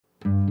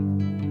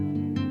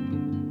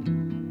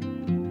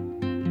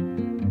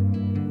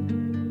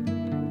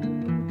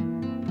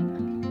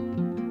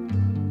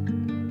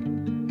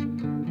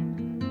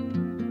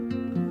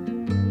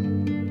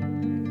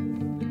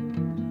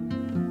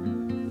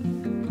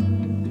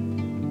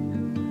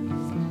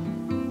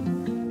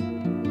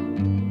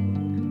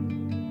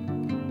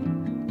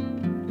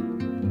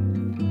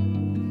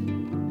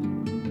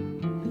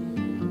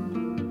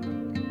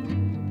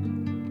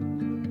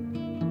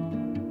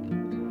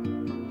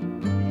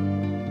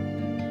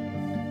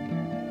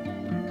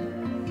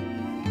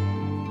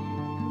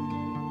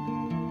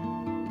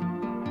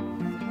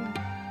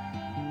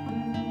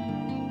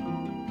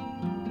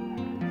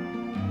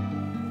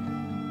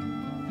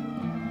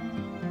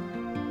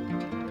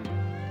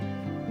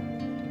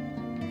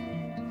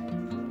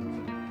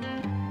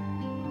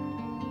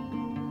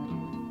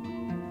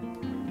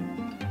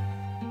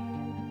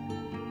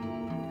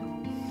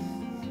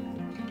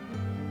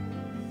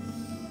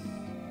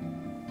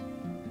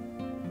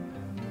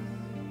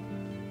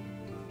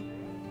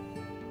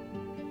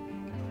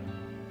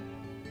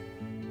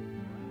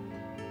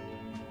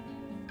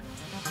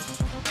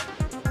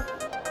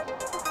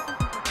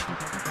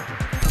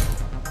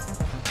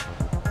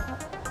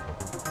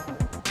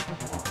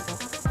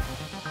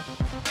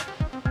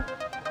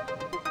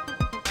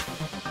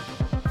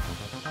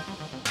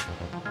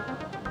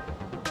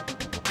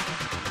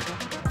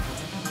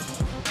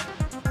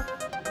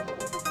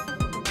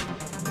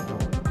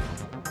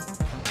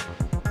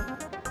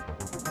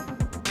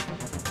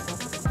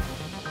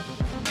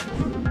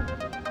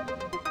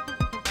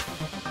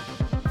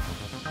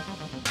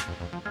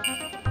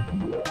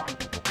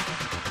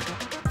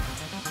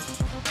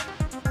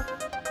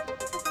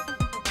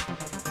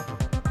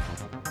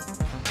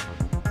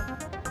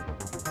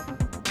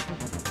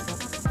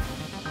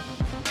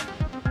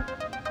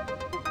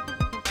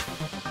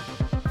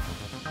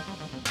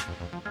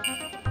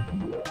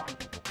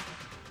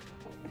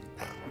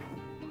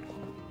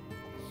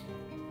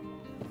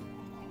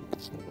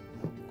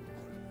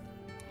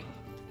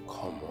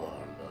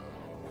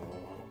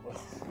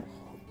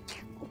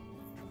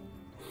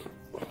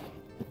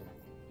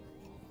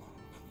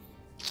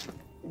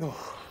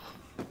Oh.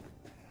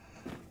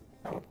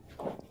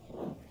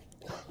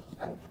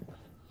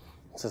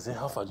 Saze,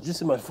 how far? Did you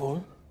see my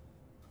phone?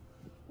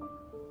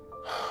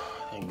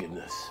 Thank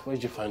goodness. Where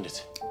did you find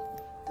it?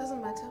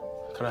 Doesn't matter.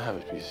 Can I have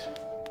it, please?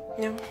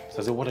 No.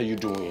 Saze, what are you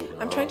doing?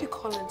 I'm trying to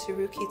call Auntie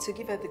Ruki to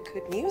give her the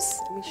good news.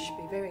 I mean, she should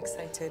be very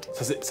excited.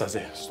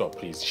 Saze, stop,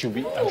 please. She'll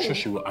be. I'm sure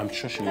she will. I'm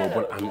sure she will.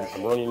 But I'm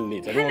running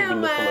late. I don't want to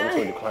be late for my meeting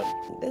with the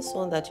client. This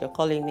one that you're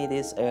calling me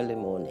this early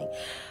morning,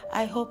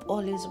 I hope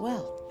all is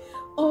well.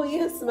 Oh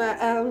yes, ma.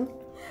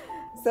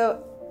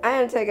 So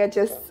I and Tega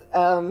just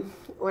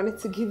wanted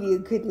to give you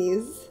good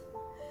news.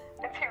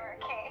 Auntie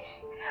Ruki,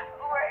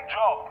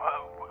 job.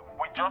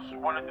 We just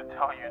wanted to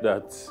tell you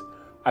that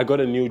I got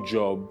a new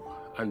job.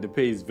 And the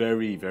pay is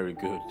very, very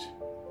good.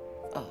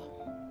 Oh.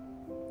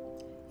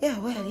 Yeah,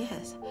 well,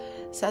 yes.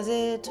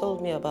 Saze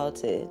told me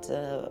about it,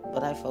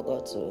 but I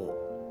forgot to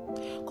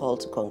call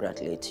to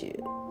congratulate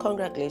you.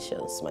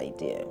 Congratulations, my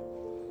dear.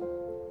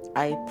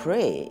 I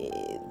pray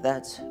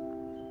that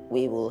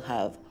we will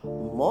have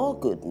more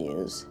good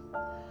news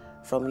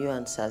from you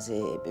and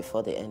Saze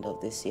before the end of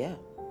this year.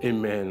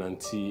 Amen,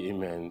 Auntie,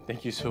 amen.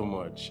 Thank you so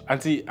much.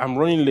 Auntie, I'm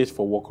running late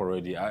for work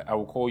already. I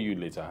will call you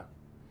later.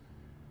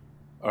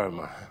 All right,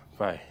 ma.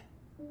 Bye.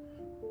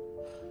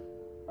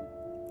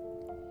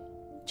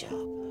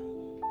 Job.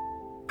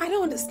 I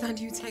don't understand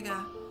you,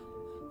 Tega.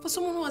 For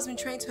someone who has been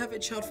trying to have a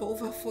child for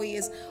over 4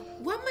 years,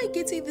 why am I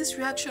getting this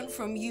reaction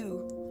from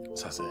you?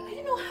 Saze. Are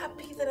you not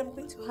happy that I'm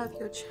going to have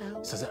your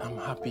child? Saze, I'm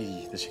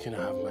happy that she can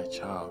have my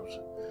child.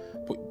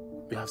 But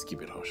we have to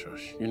keep it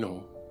hush-hush. You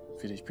know,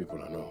 village people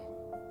I know.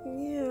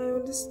 Yeah, I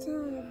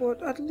understand.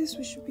 But at least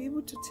we should be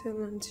able to tell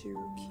Auntie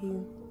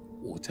Ruki.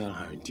 We'll tell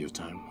her in due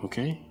time,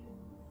 okay?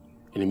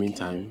 In the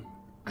meantime,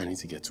 I need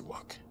to get to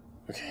work.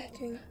 Okay?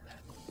 Okay.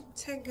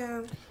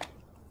 Tega.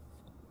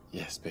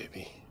 Yes,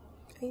 baby.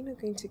 Are you not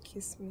going to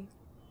kiss me?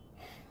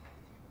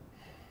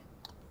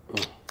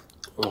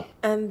 Oh.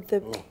 And the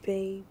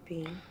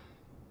baby.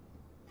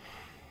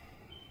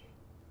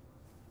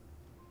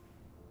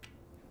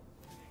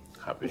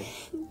 Happy?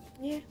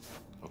 Yeah.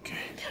 Okay,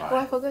 bye. Oh,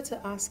 I forgot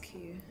to ask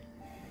you.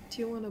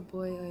 Do you want a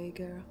boy or a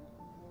girl?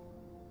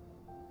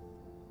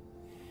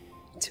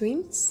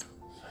 Twins?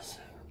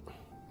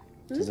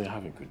 Does they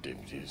have a good day,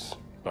 please?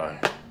 Bye.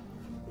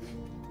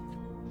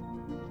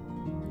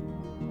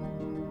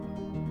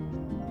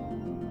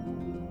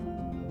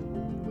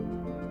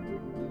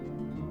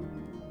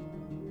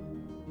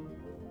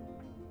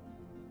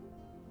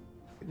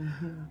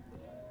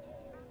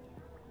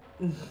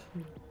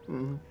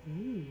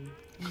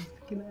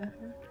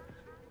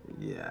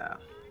 Yeah.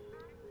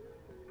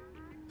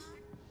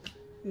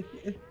 But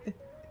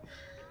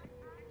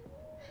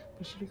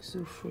she looks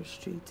so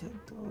frustrated,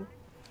 though.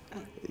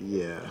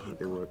 Yeah,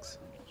 it works.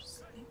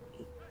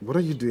 What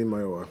are you doing,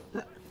 Mayowa?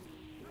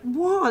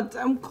 What?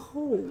 I'm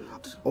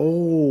cold.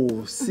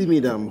 Oh, see me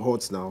that I'm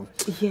hot now.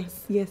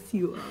 Yes,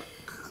 you are.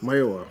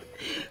 Mayowa.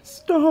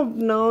 Stop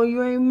now.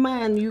 You're a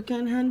man. You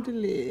can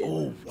handle it.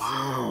 Oh,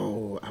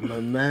 wow. I'm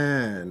a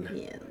man.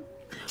 Yeah.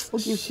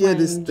 Okay, share fine.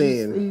 this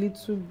thing. Just a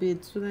little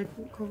bit so that I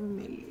can cover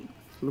my leg.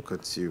 Look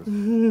at you.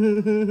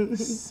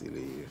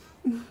 Silly.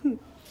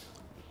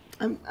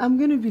 I'm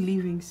gonna be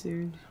leaving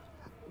soon.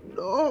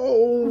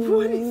 No.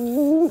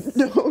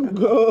 Don't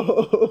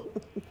go.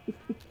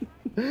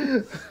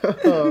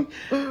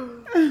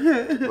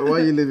 Why are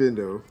you leaving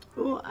though?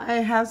 Oh, I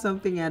have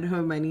something at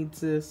home I need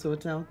to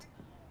sort out.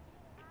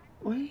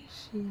 Why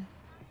is she?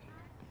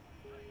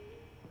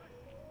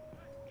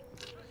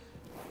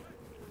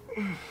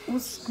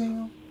 What's going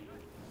on?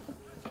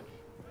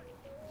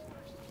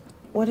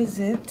 What is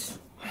it?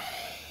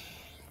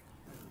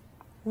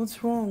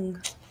 What's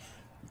wrong?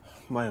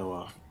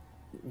 Mayowa,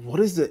 what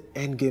is the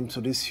end game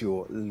to this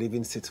your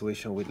living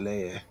situation with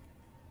Leye?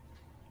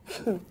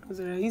 Are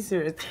you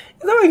serious? Is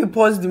that why you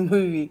paused the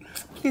movie?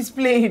 Please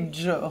play it,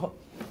 Joe.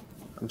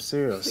 I'm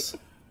serious.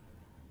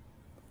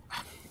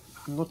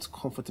 I'm not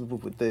comfortable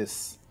with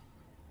this.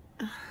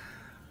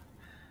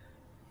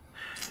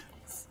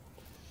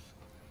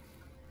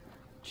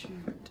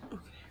 Jude,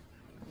 okay.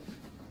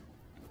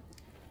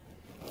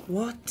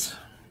 What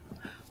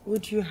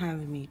would you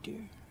have me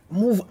do?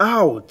 Move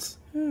out.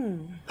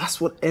 That's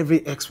what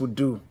every ex would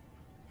do.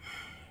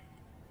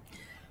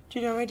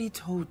 Jude, I already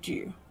told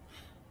you.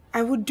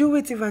 I would do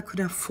it if I could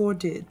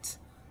afford it.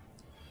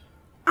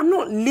 I'm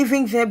not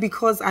living there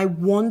because I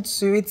want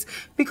to. It's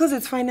because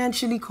it's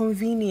financially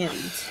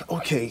convenient.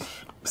 Okay,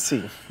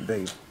 see,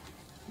 babe.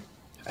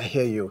 I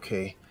hear you,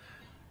 okay?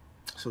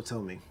 So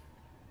tell me,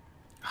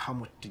 how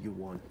much do you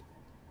want?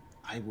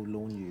 I will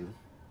loan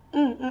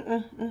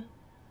you.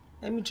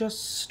 Let me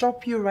just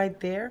stop you right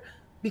there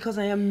because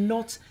I am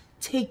not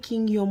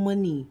taking your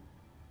money.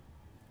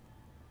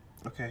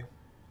 Okay,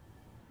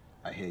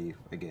 I hear you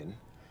again.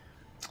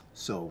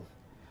 So,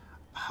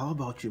 how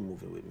about you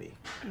moving with me?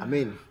 I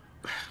mean,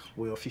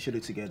 we're officially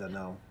together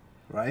now,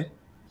 right?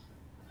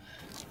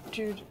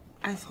 Jude,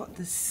 I thought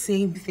the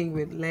same thing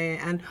with Leye,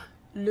 and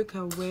look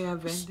at where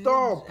I've ended.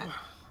 Stop!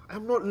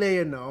 I'm not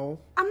Leye now.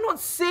 I'm not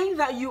saying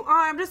that you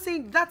are. I'm just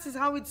saying that is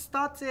how it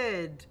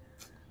started.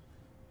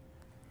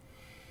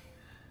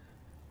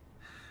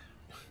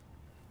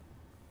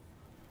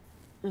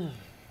 Come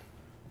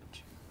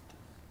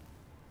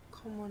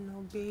on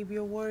now, babe.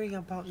 You're worrying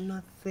about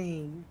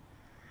nothing.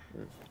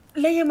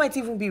 Leye might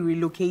even be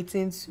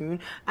relocating soon,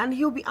 and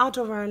he'll be out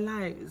of our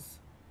lives.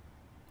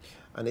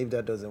 And if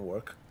that doesn't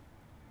work?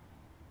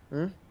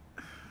 You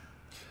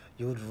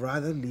would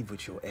rather live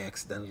with your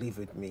ex than live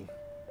with me.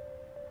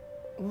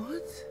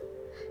 What?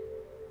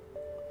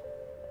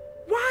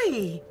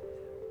 Why?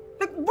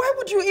 Like, why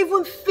would you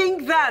even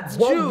think that,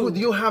 What Jude? would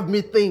you have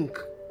me think?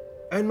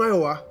 And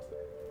Mayowa?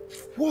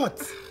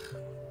 What?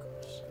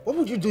 What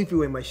would you do if you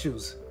were in my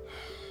shoes?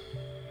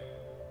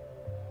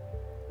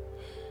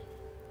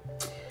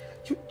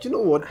 You know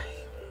what?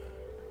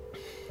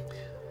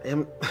 I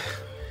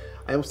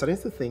am starting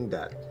to think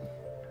that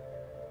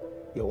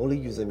you're only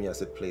using me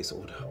as a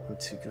placeholder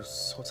until you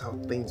sort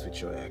out things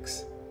with your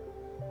ex.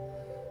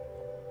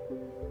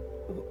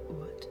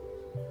 What?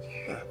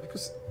 Yeah,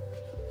 because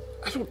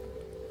I don't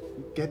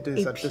get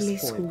this at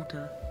this point.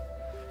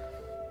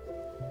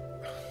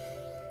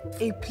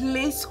 A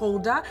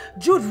placeholder?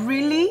 Jude,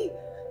 really?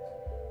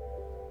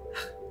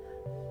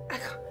 I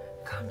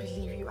can't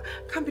believe you. I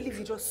can't believe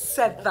you just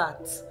said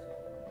that.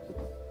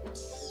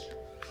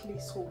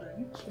 Placeholder, are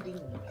you kidding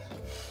me?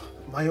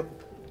 Mayo...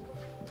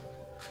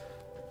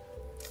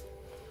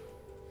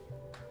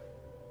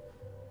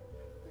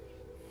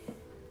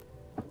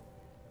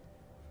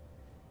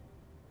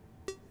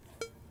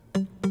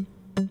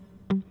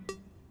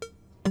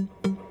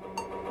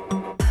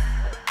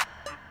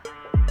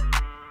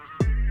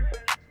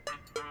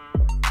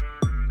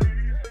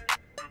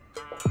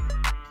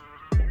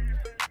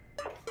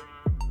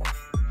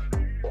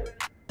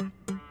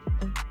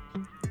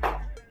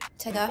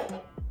 Tega.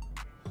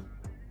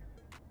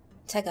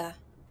 Tega.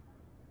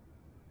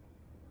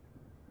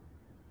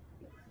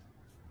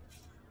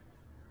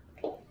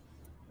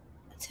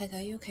 Tega,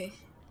 are you okay?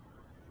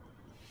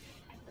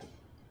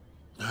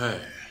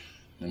 Hey,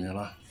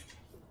 Daniela.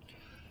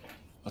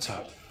 What's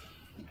up?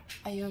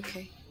 Are you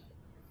okay?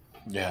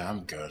 Yeah,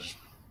 I'm good.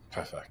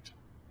 Perfect.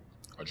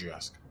 What'd you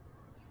ask?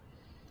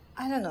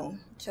 I don't know.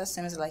 Just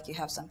seems like you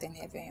have something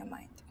heavy on your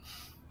mind.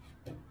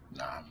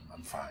 Nah,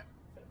 I'm fine.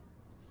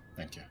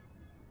 Thank you.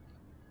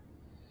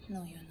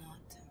 No, you're not.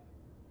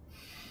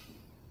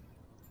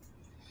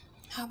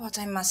 How about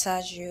I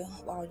massage you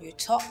while you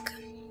talk?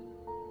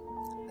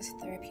 It's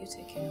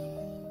therapeutic, you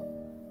know.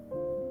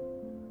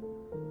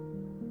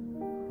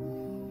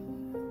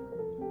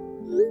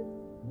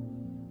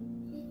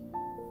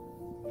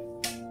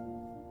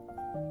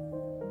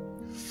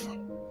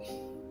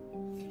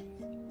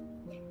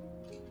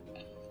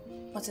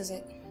 What is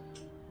it?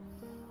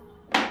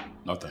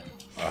 Nothing.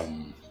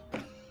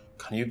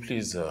 Can you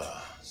please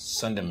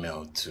send a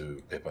mail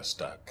to Paper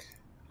Stack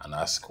and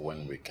ask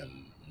when we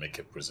can make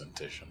a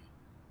presentation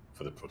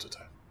for the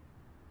prototype?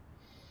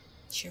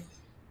 Sure.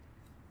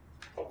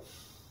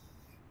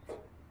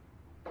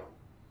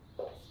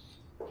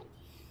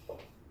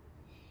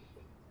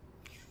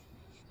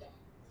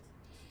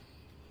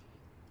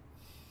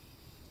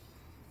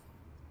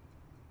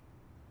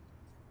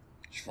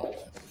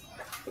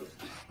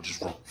 What is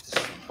wrong with this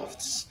woman?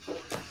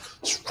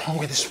 What's wrong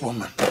with this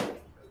woman?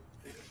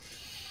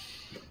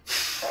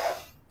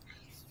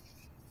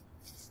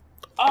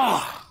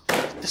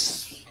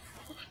 This.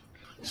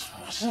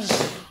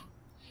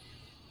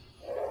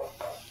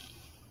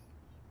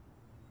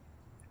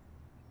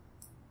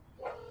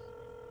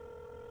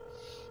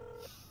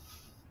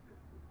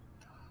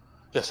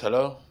 Yes,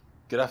 hello.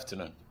 Good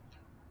afternoon.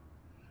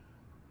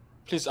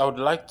 Please, I would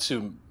like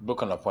to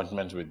book an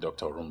appointment with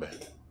Dr. Rumbe.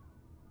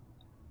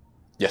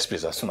 Yes,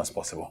 please, as soon as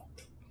possible.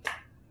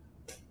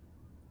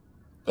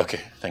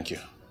 Okay, thank you.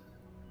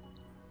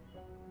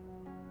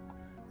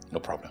 No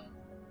problem.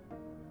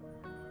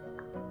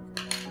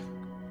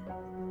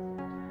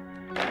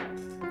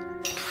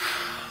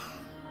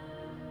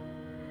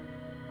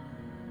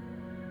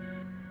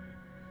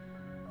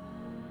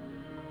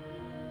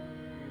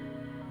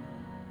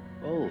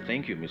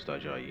 Thank you, Mr.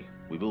 Ajayi.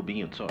 We will be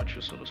in touch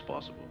as soon as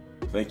possible.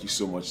 Thank you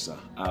so much, sir.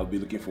 I'll be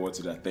looking forward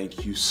to that.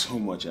 Thank you so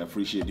much. I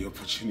appreciate the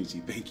opportunity.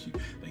 Thank you.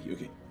 Thank you.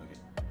 Okay.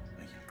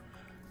 Thank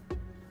you.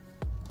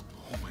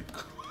 Oh my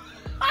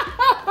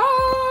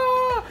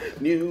God.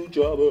 New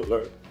job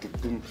alert.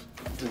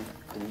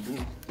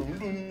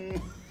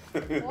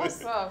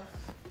 What's up?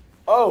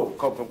 Oh,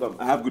 come.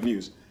 I have good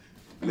news.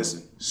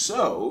 Listen,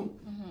 so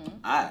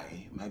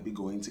I might be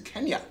going to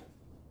Kenya.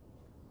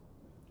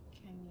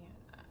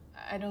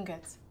 I don't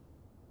get.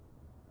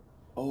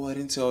 Oh, I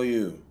didn't tell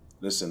you.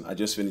 Listen, I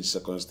just finished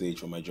second stage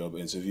for my job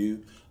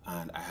interview,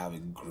 and I have a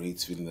great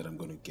feeling that I'm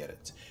going to get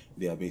it.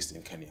 They are based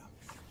in Kenya.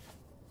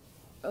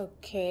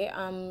 Okay,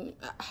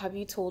 have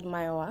you told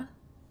Mayowa?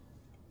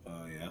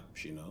 Yeah,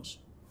 she knows.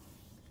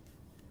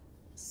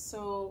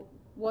 So,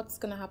 what's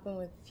gonna happen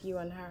with you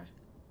and her?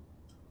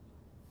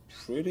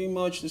 Pretty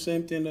much the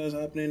same thing that's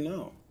happening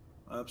now.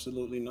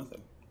 Absolutely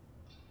nothing.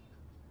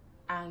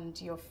 And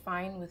you're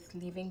fine with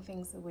leaving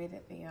things the way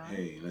that they are?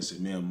 Hey,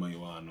 listen, me and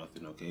Mayowa are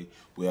nothing, okay?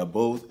 We are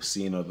both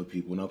seeing other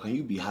people. Now, can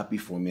you be happy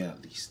for me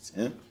at least?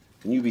 Eh?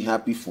 Can you be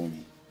happy for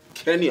me?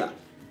 Kenya!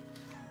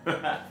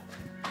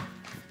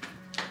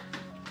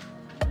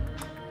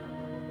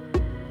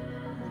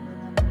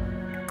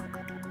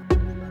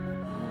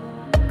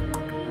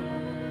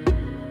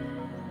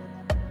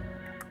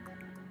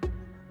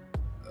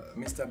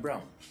 Mr.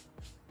 Brown,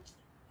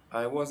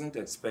 I wasn't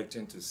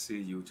expecting to see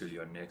you till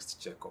your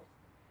next checkup.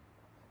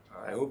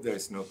 I hope there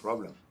is no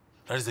problem.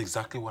 That is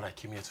exactly what I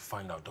came here to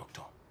find out,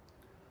 doctor.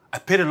 I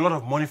paid a lot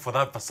of money for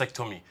that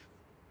vasectomy.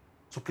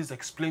 So please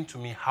explain to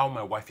me how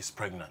my wife is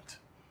pregnant.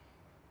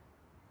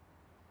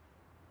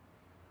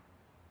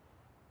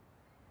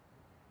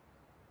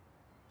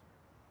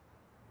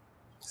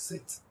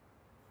 Sit.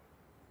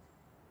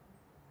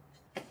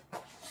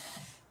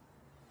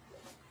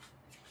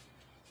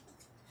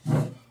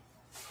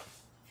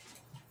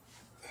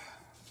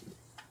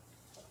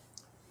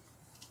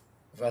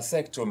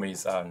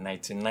 Vasectomies are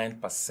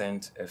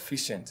 99%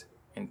 efficient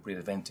in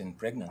preventing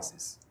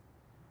pregnancies.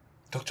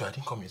 Doctor, I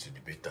didn't come here to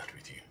debate that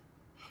with you.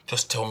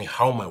 Just tell me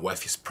how my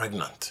wife is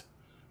pregnant.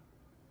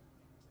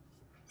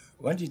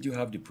 When did you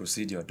have the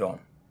procedure done?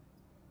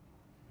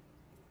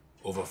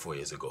 Over 4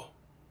 years ago.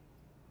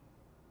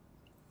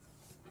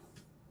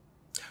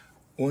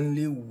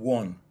 Only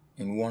 1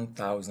 in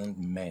 1,000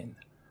 men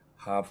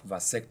have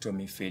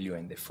vasectomy failure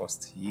in the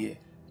first year.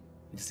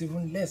 It's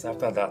even less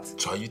after that.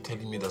 So are you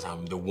telling me that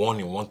I'm the 1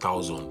 in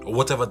 1,000, or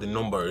whatever the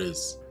number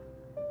is?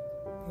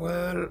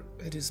 Well,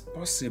 it is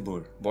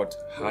possible, but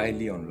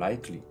highly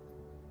unlikely.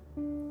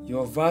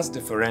 Your vas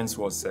deferens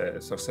was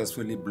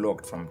successfully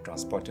blocked from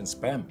transporting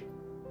sperm.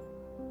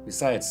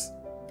 Besides,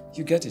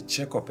 you get a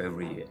checkup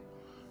every year.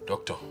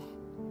 Doctor,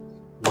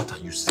 what are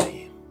you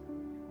saying?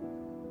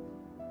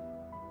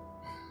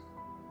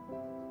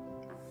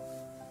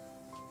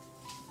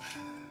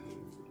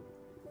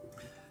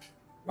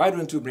 Why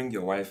don't you bring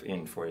your wife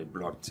in for a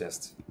blood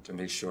test to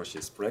make sure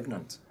she's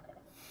pregnant?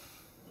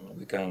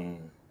 We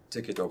can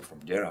take it up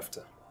from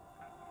thereafter.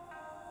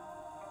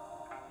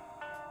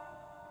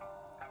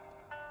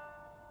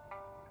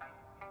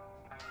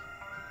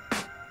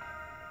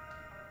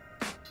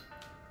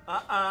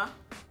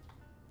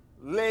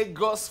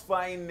 Lagos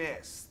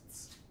finest.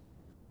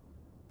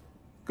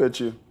 Got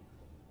you.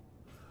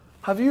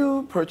 Have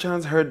you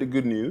perchance heard the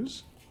good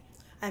news?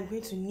 I'm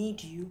going to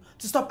need you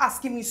to stop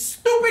asking me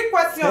stupid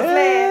questions, Leye.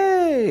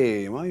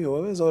 Hey,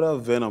 Mayowa, where's all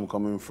that venom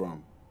coming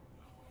from?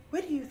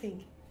 Where do you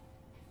think?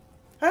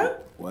 Huh?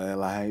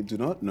 Well, I do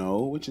not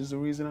know, which is the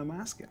reason I'm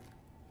asking.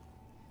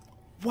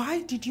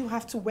 Why did you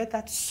have to wear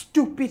that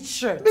stupid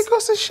shirt?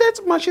 Because the shirt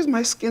matches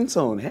my skin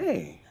tone,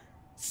 hey.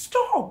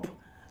 Stop!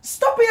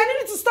 Stop it! I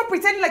need you to stop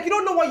pretending like you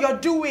don't know what you're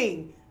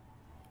doing.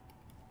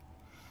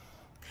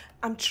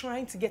 I'm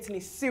trying to get in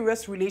a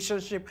serious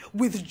relationship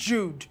with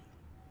Jude.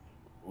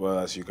 Well,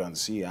 as you can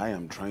see, I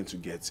am trying to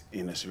get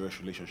in a serious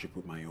relationship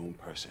with my own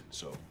person,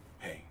 so,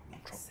 hey, no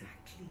trouble.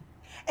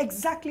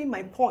 Exactly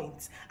my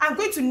point. I'm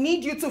going to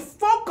need you to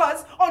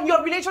focus on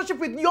your relationship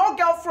with your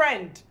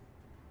girlfriend.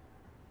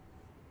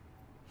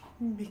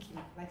 Making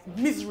my life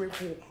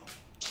miserable.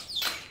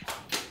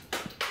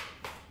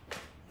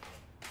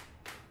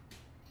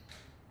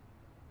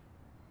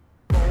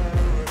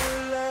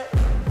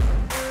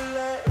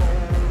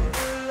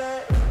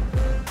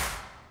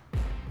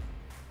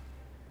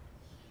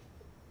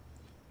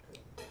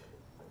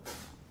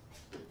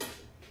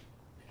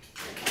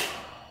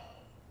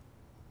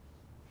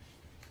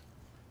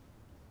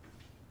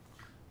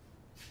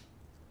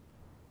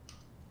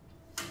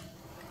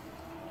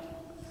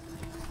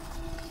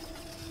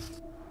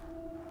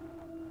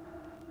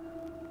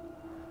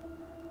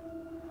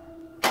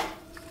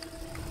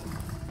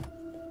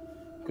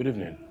 Good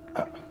evening.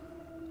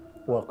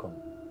 Welcome.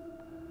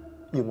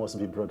 You must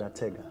be Brother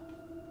Tega.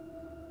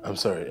 I'm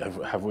sorry,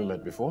 have we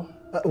met before?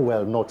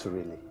 Well, not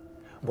really.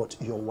 But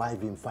your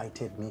wife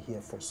invited me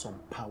here for some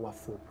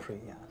powerful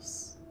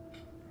prayers.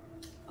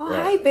 Oh,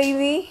 right. Hi,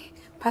 baby.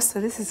 Pastor,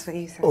 this is for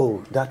you, sir.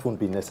 Oh, that won't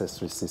be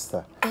necessary,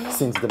 sister,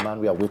 since the man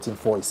we are waiting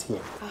for is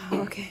here.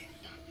 Oh, okay.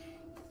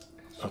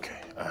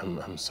 Okay,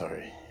 I'm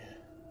sorry.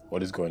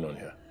 What is going on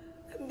here?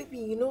 Baby,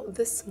 you know,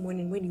 this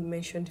morning when you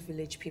mentioned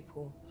village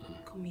people,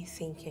 got me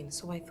thinking.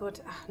 So I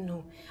thought,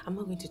 no, I'm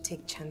not going to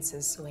take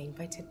chances. So I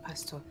invited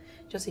Pastor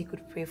just so he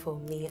could pray for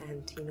me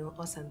and, you know,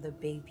 us and the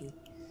baby.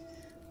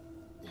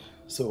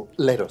 So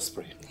let us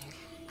pray.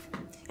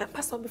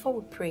 Pastor, before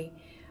we pray,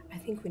 I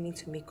think we need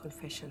to make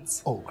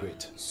confessions. Oh,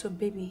 great. So,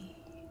 baby,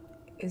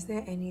 is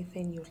there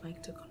anything you'd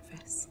like to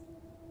confess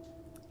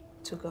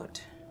to God?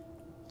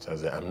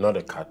 Saze, I'm not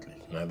a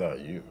Catholic, neither are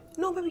you.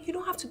 No, baby, you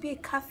don't have to be a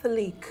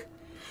Catholic.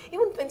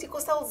 Even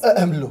Pentecostals...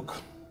 Look,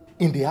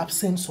 in the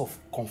absence of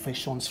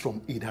confessions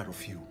from either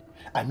of you,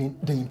 I mean,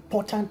 the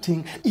important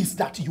thing is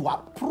that you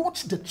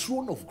approach the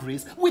throne of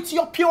grace with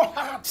your pure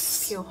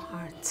hearts. Pure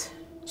heart.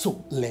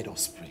 So let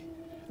us pray.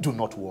 Do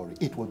not worry,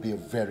 it will be a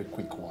very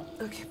quick one.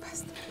 Okay,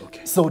 Pastor.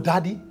 Okay. So,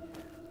 Daddy,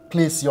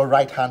 place your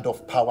right hand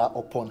of power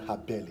upon her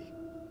belly.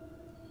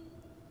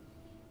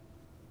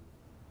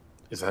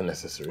 Is that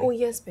necessary? Oh,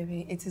 yes,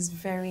 baby. It is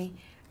very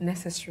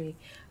necessary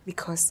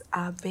because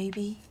our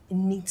baby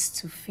needs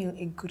to feel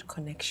a good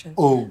connection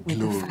with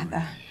the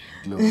Father.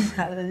 Glory.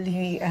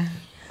 Hallelujah.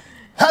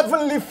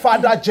 Heavenly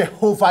Father,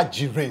 Jehovah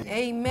Jireh.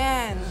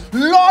 Amen.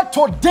 Lord,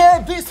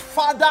 today this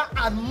father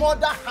and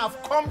mother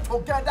have come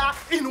together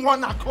in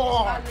one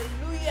accord.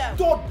 Hallelujah.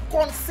 To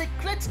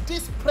consecrate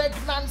this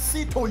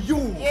pregnancy to you.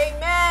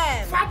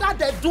 Amen. Father,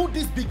 they do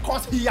this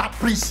because he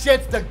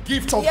appreciates the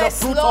gift of Yes,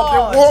 the fruit Lord.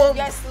 of the womb.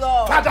 Yes,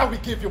 Lord. Father, we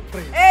give you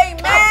praise.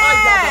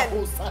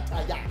 Amen.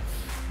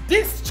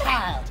 This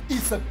child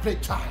is a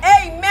great child.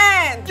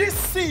 Amen. This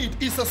seed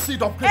is a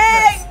seed of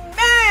greatness.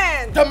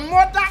 Amen. The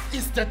mother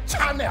is the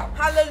channel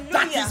Hallelujah.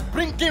 that is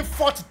bringing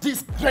forth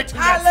this greatness.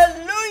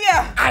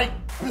 Hallelujah. I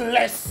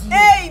bless you.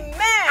 Amen.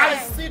 I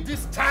see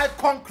this child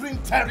conquering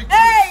territory.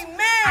 Amen.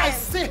 I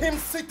see him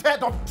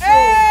seated on throne.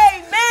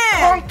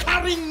 Amen.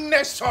 Conquering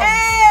nations.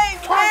 Amen.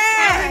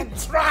 Conquering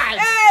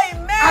tribes.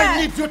 Amen.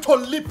 I need you to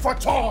leap for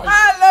joy.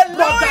 Hallelujah.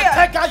 Brother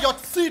Tega, your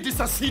seed is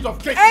a seed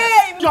of greatness.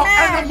 Amen. Your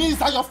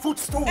enemies are your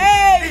footstool.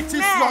 Amen. It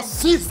is your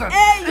season.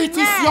 Amen. It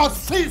is your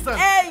season.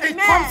 Amen. It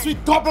comes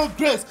with double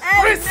grace.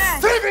 Amen.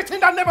 Receive it in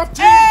the name of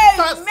Jesus.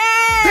 Amen.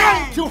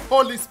 Thank you,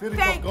 Holy Spirit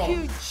Thank of God.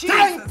 you, Jesus.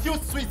 Thank you,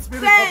 sweet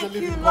Spirit Thank of the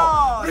living you,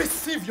 God. Lord.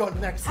 Receive your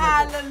next level.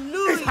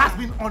 Hallelujah. It has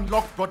been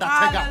unlocked, Brother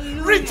Tega.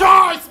 Hallelujah.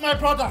 Rejoice, my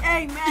brother.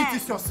 Amen. It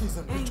is your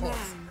season. Rejoice.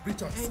 Amen.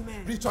 Rejoice.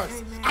 Amen.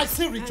 Rejoice. Amen. I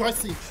see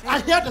rejoicing. Amen.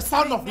 I hear the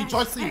sound of Amen.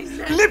 rejoicing.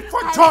 Amen. Leap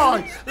for joy.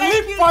 Hallelujah. Thank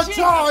Leap you, for Jesus.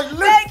 joy. Leap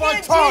Thank for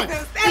you, joy.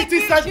 Jesus. Thank It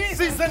is you, a Jesus.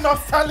 season of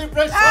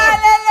celebration.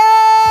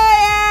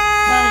 Hallelujah.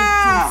 Thank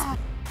you.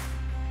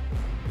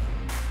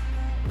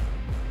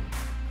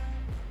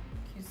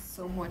 Thank you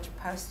so much,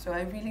 Pastor.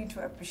 I really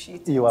do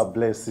appreciate it. You are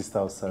blessed, Sister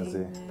Saze.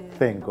 Amen.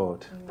 Thank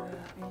God.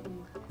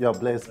 Amen. You are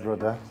blessed,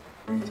 brother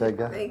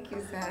Tega. Thank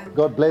you, sir.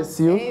 God bless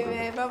you.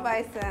 Amen.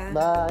 Bye-bye, sir.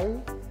 Bye.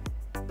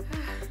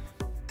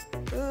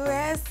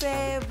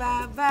 Uwese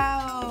baba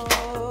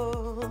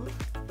o,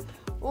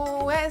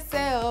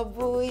 uwese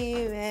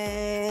obuime,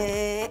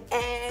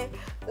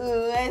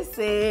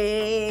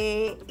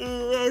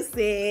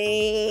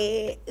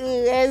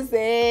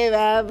 uwese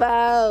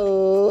baba o.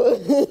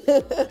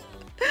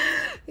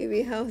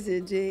 Baby, how's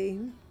your day?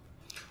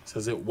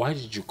 Saze, why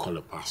did you call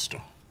a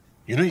pastor?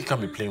 You know you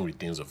can't be playing with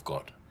things of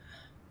God.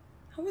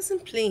 I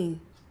wasn't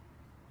playing.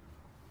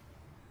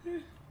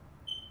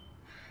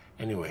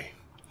 Anyway,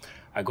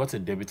 I got a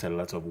debit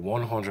alert of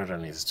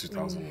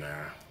 182,000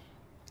 naira.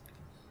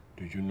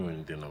 Do you know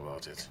anything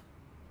about it?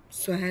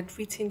 So I had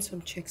written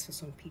some checks for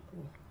some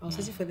people. I was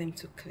waiting for them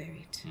to clear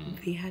it.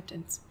 They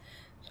hadn't.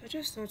 So I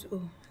just thought,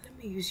 oh, let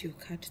me use your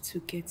card to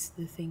get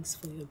the things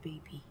for your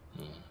baby.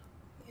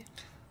 Yeah.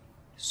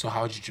 So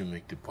how did you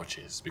make the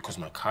purchase? Because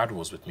my card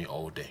was with me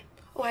all day.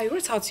 Oh, I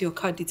wrote out your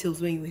card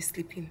details when you were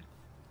sleeping.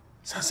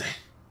 Saze,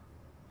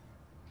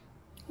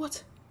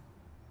 What?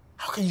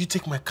 how can you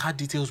take my card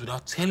details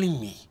without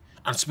telling me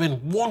and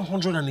spend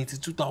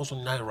 182,000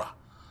 naira?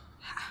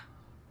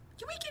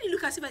 You're making it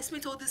look as if I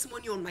spent all this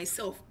money on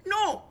myself.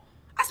 No!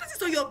 I spent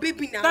it on your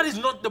baby now. That is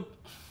not the...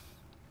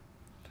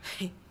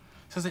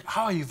 Saze,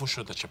 how are you even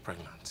sure that you're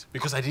pregnant?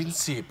 Because I didn't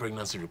see a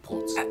pregnancy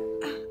report. Are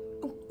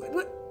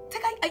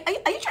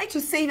you trying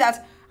to say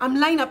that I'm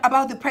lying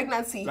about the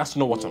pregnancy? That's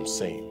not what I'm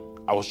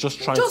saying. I was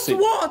just trying to Just say...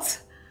 what?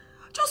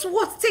 Just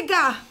what,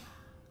 Tega?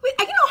 Wait,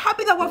 are you not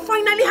happy that we're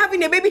finally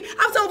having a baby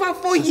after over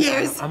 4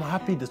 years? I'm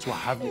happy that we're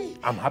having...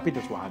 I'm happy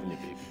that we're having a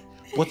baby.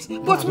 But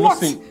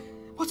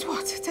what?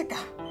 What, Tega?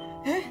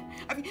 Eh?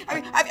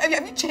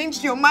 Have you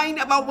changed your mind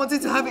about wanting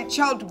to have a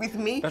child with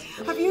me?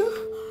 Have you?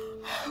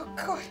 Oh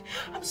God,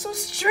 I'm so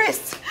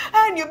stressed.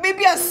 And your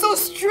baby is so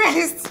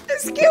stressed.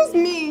 Excuse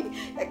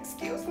me.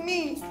 Excuse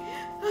me.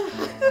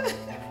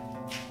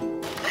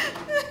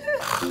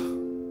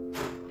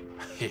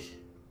 Hey.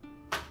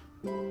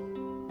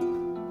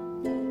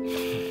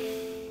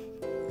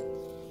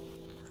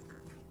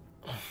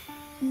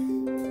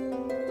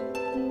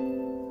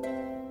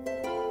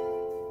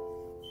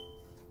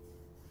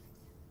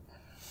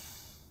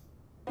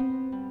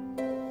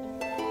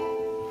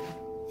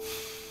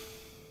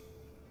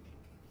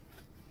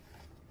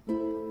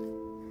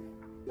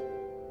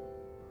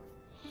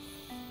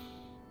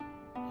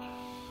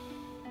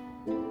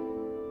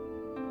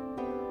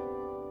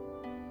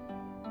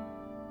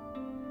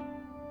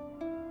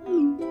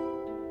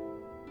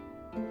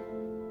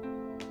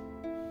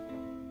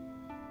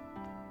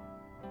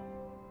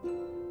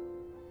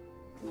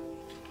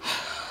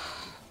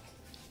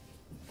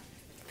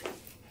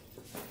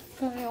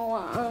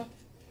 Mayowa,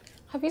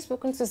 have you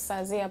spoken to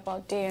Saze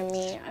about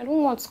DME? I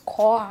don't want to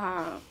call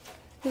her.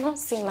 It not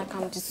seem like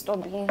I'm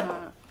disturbing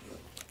her.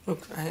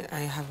 Look, I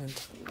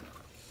haven't.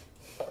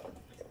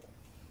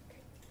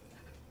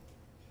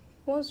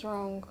 What's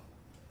wrong?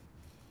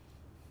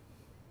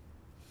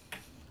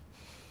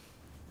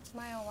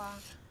 Mayowa.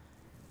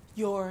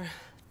 Your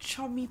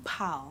chummy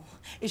pal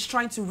is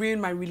trying to ruin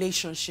my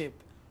relationship.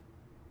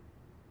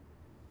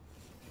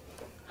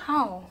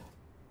 How?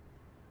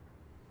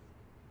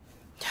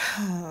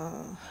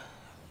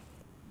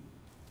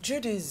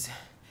 Jude is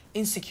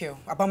insecure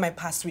about my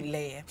past with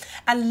Leye,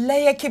 and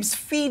Leye keeps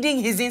feeding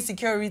his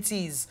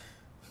insecurities.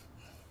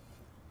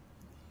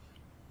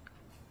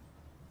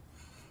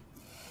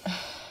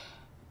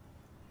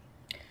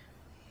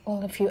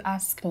 Well, if you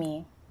ask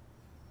me,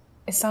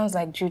 It sounds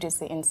like Jude is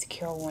the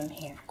insecure one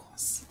here. Of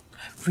course.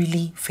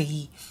 Really,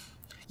 Faye?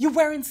 You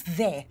weren't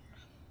there.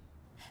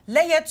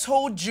 Leye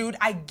told Jude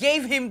I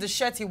gave him the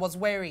shirt he was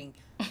wearing.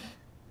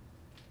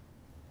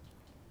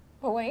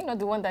 But were you not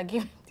the one that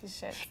gave him this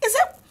shirt? Is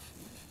it?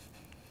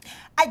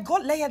 I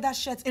got Leye that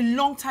shirt a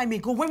long time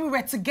ago when we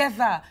were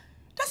together.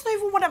 That's not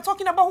even what I'm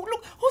talking about.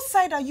 Look, whose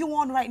side are you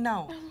on right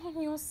now? I'm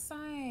on your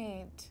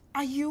side.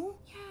 Are you?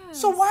 Yes.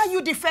 So why are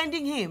you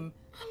defending him?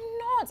 I'm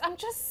not. I'm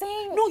just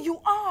saying... No, you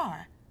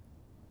are.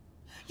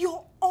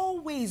 You're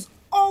always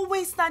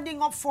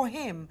standing up for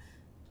him.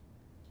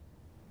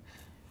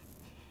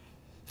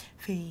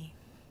 Faye,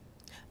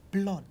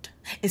 blood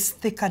is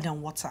thicker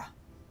than water.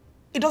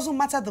 It doesn't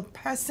matter the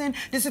person,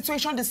 the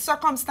situation, the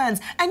circumstance.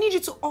 I need you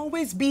to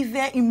always be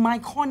there in my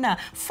corner,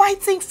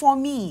 fighting for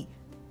me.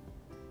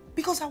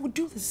 Because I would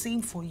do the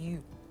same for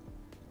you.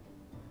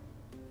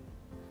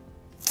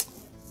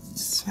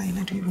 It's fine.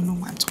 I don't even know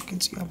why I'm talking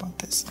to you about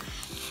this.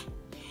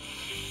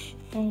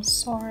 I'm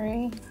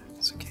sorry.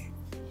 It's okay.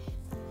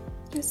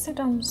 I said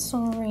I'm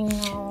sorry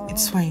now.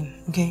 It's fine,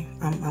 okay?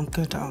 I'm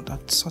good.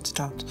 I'll sort it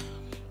out.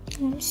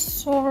 I'm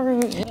sorry.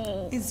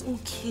 It's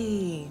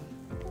okay.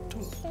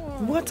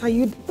 What are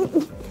you...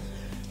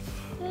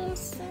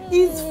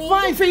 It's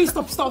fine. Faye,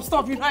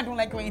 stop. You know I don't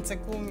like when you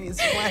tickle me.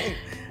 It's fine.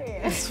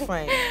 Yeah. It's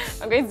fine.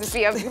 I'm going to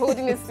see. I've been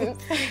holding it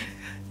since.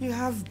 You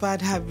have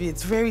bad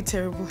habits, very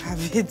terrible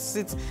habits.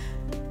 It's...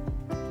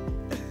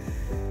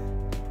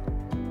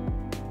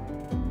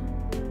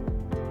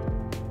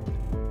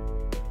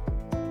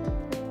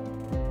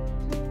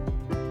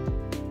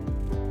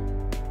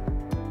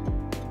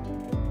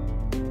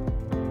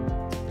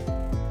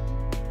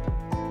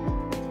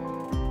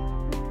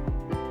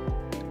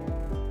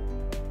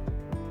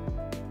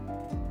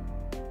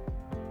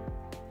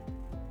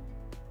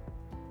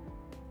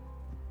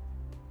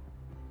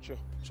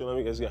 Sure, let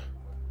me guess, yeah.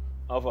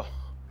 Alpha.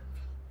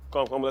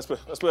 Come, let's play,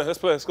 let's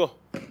go.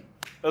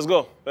 Let's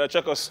go, better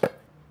check us.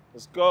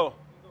 Let's go.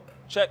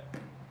 Check.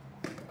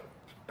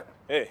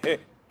 Hey,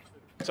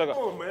 check us.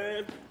 Oh,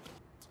 man.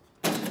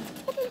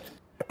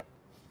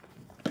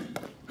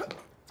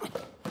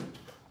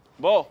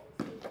 Ball.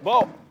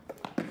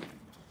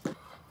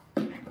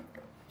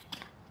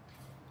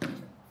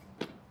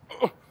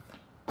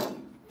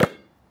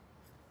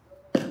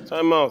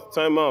 Time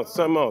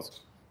out.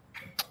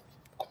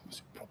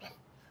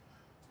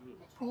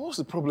 What's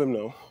the problem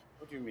now?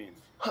 What do you mean?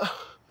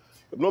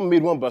 You've not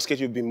made one basket,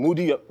 you've been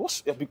moody.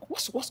 What's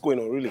going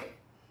on, really?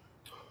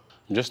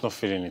 I'm just not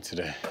feeling it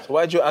today. So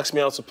why'd you ask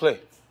me out to play?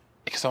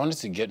 Because I wanted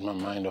to get my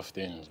mind off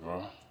things,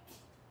 bro.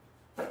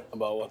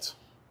 About what?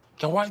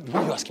 Why are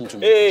you asking me to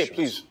make Hey, questions?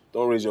 please,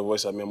 don't raise your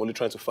voice at me. I'm only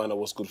trying to find out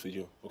what's good for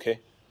you, okay?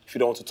 If you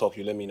don't want to talk,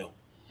 you let me know.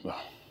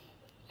 Well,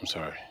 I'm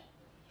sorry.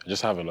 I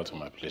just have a lot on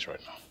my plate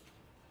right now.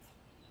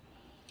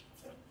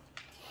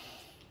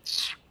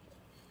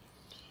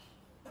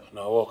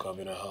 Now walk up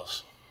in the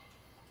house.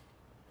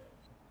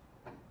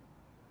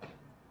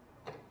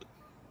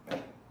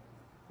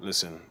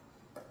 Listen,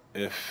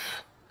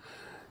 if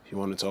you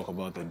want to talk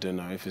about the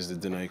dinner, if it's the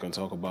dinner, you can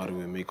talk about it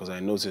with me, because I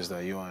noticed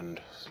that you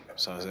and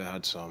Saze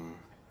had some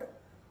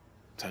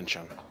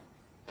tension.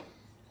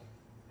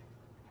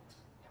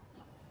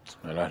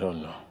 Well, I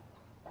don't know.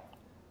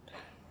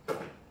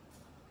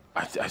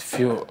 I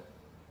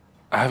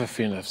have a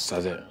feeling of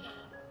Saze.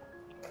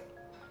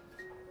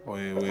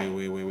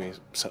 Wait.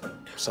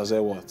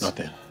 Saze what?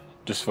 Nothing.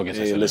 Just forget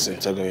Hey, I listen,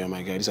 said Tega, you're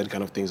my guy. These are the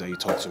kind of things that you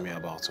talk to me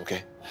about,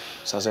 okay?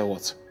 Saze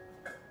what?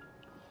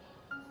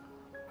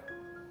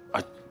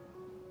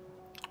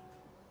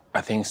 I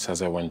think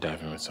Saze went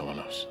diving with someone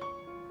else.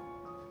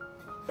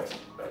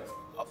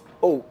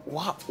 Oh,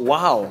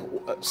 wow.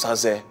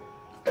 Saze.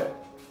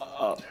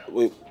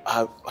 Wait,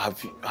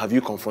 have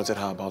you confronted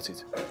her about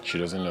it? She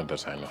doesn't know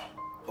that I know.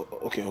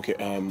 Okay.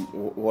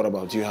 What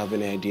about, do you have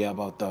any idea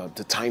about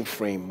the time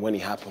frame when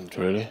it happened?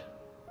 Really?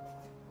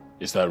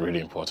 Is that really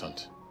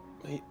important?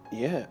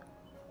 Yeah.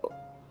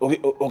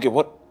 Okay,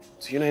 what?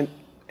 So you know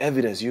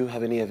evidence? You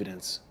have any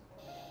evidence?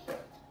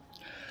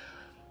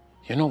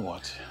 You know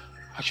what?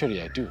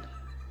 Actually, I do.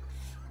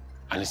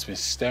 And it's been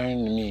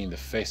staring me in the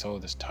face all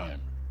this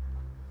time.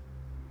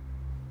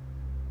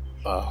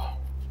 No,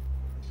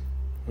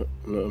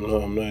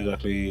 I'm not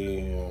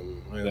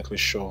exactly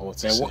sure what to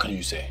say. Then what can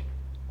you say?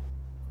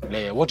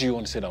 Leye, what do you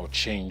want to say that would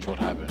change what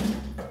happened?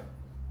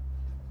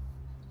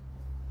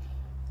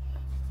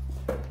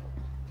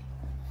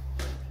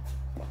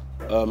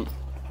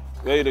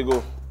 Where did they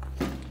go?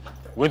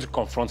 We're going to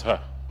confront her.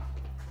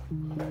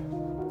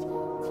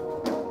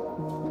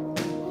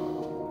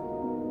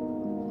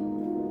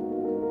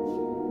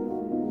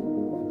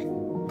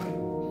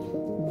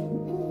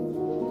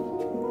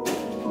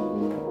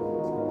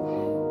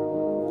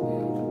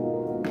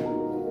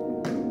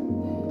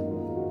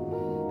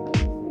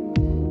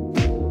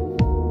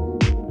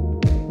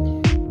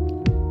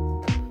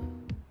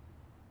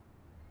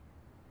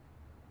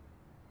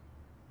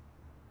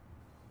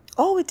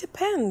 Oh, it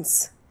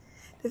depends.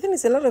 The thing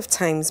is, a lot of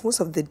times, most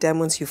of the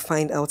diamonds you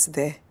find out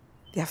there,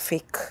 they are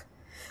fake.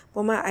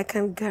 But I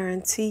can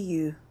guarantee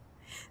you,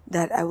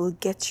 that I will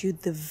get you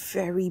the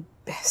very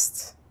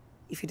best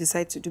if you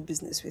decide to do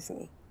business with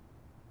me.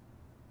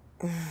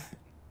 All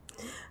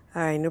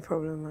right, no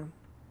problem, ma'am.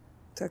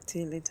 Talk to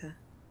you later.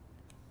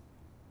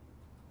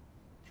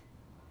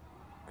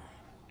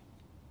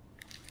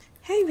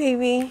 Hey,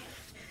 baby.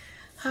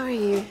 How are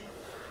you?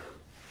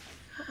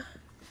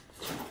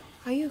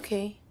 Are you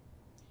okay?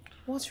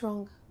 What's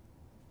wrong?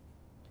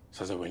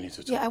 Saze, we need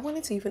to talk. Yeah, I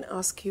wanted to even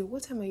ask you,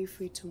 what time are you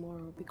free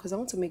tomorrow? Because I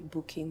want to make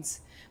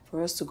bookings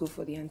for us to go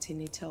for the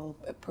antenatal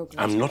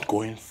program. I'm not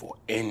going for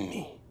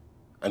any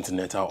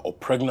antenatal or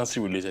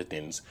pregnancy-related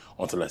things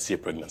until I see a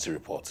pregnancy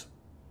report.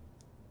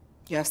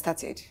 You have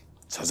started.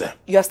 Saze.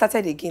 You have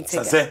started again,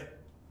 Tega. Saze,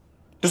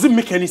 does it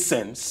make any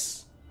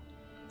sense?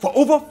 For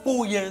over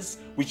 4 years,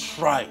 we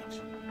tried.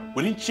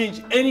 We didn't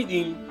change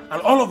anything,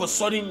 and all of a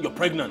sudden, you're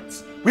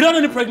pregnant. Without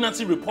any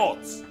pregnancy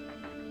reports.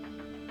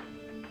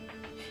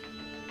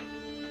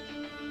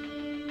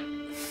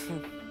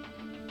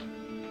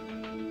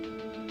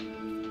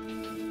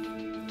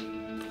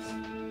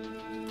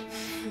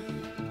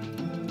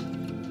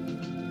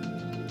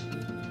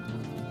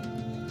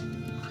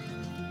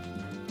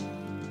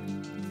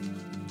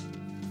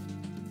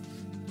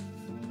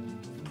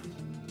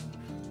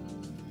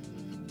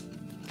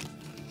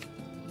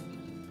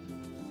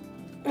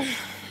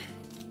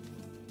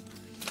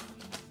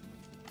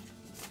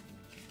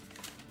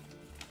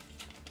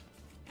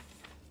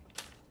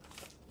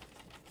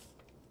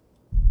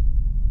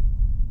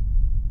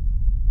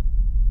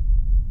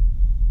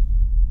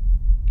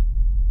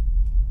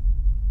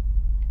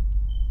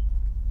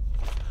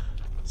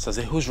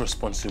 Saze, who's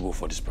responsible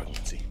for this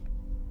pregnancy?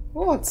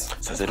 What?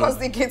 Saze, of course,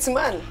 the gate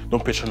man.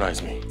 Don't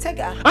patronize me.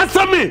 Tega.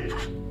 Answer me!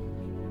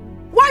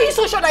 Why are you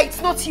so sure that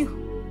it's not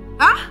you?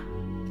 Huh?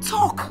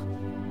 Talk.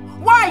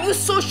 Why are you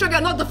so sure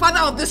you're not the father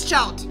of this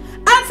child?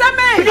 Answer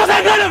me! Because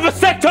I got a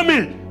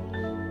vasectomy!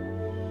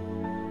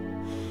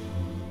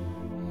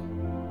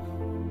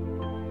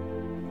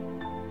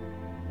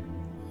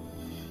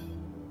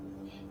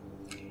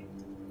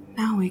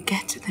 Now we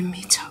get to the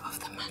meat of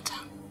the matter.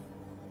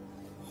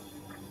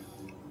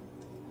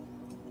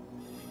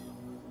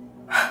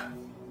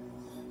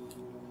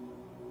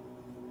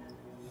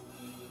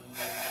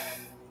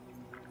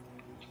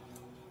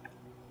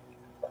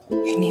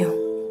 You knew.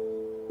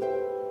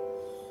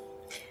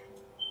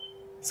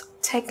 So,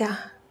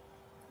 Tega,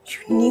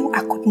 you knew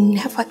I could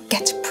never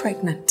get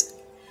pregnant.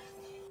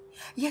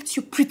 Yet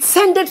you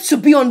pretended to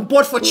be on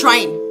board for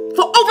trying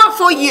for over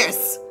 4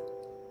 years.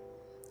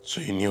 So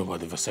you knew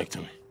about the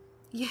vasectomy?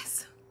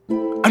 Yes.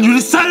 And you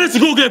decided to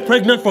go get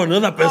pregnant for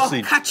another person?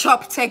 Oh, catch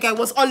up, Tega. It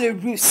was all a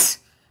ruse.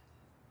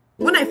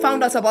 When I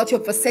found out about your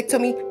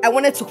vasectomy, I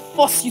wanted to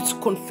force you to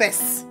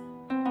confess.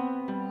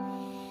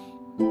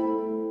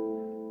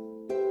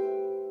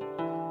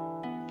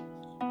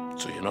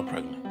 So you're not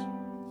pregnant?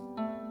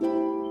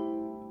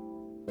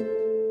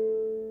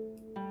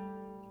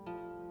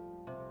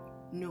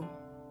 No.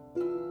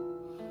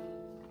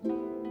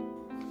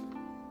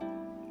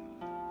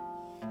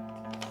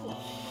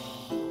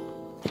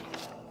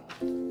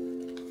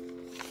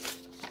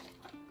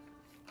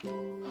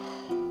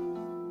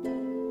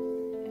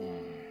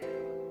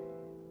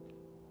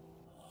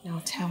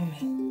 Now tell me,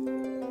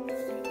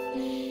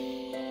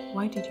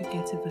 why did you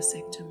get a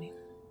vasectomy?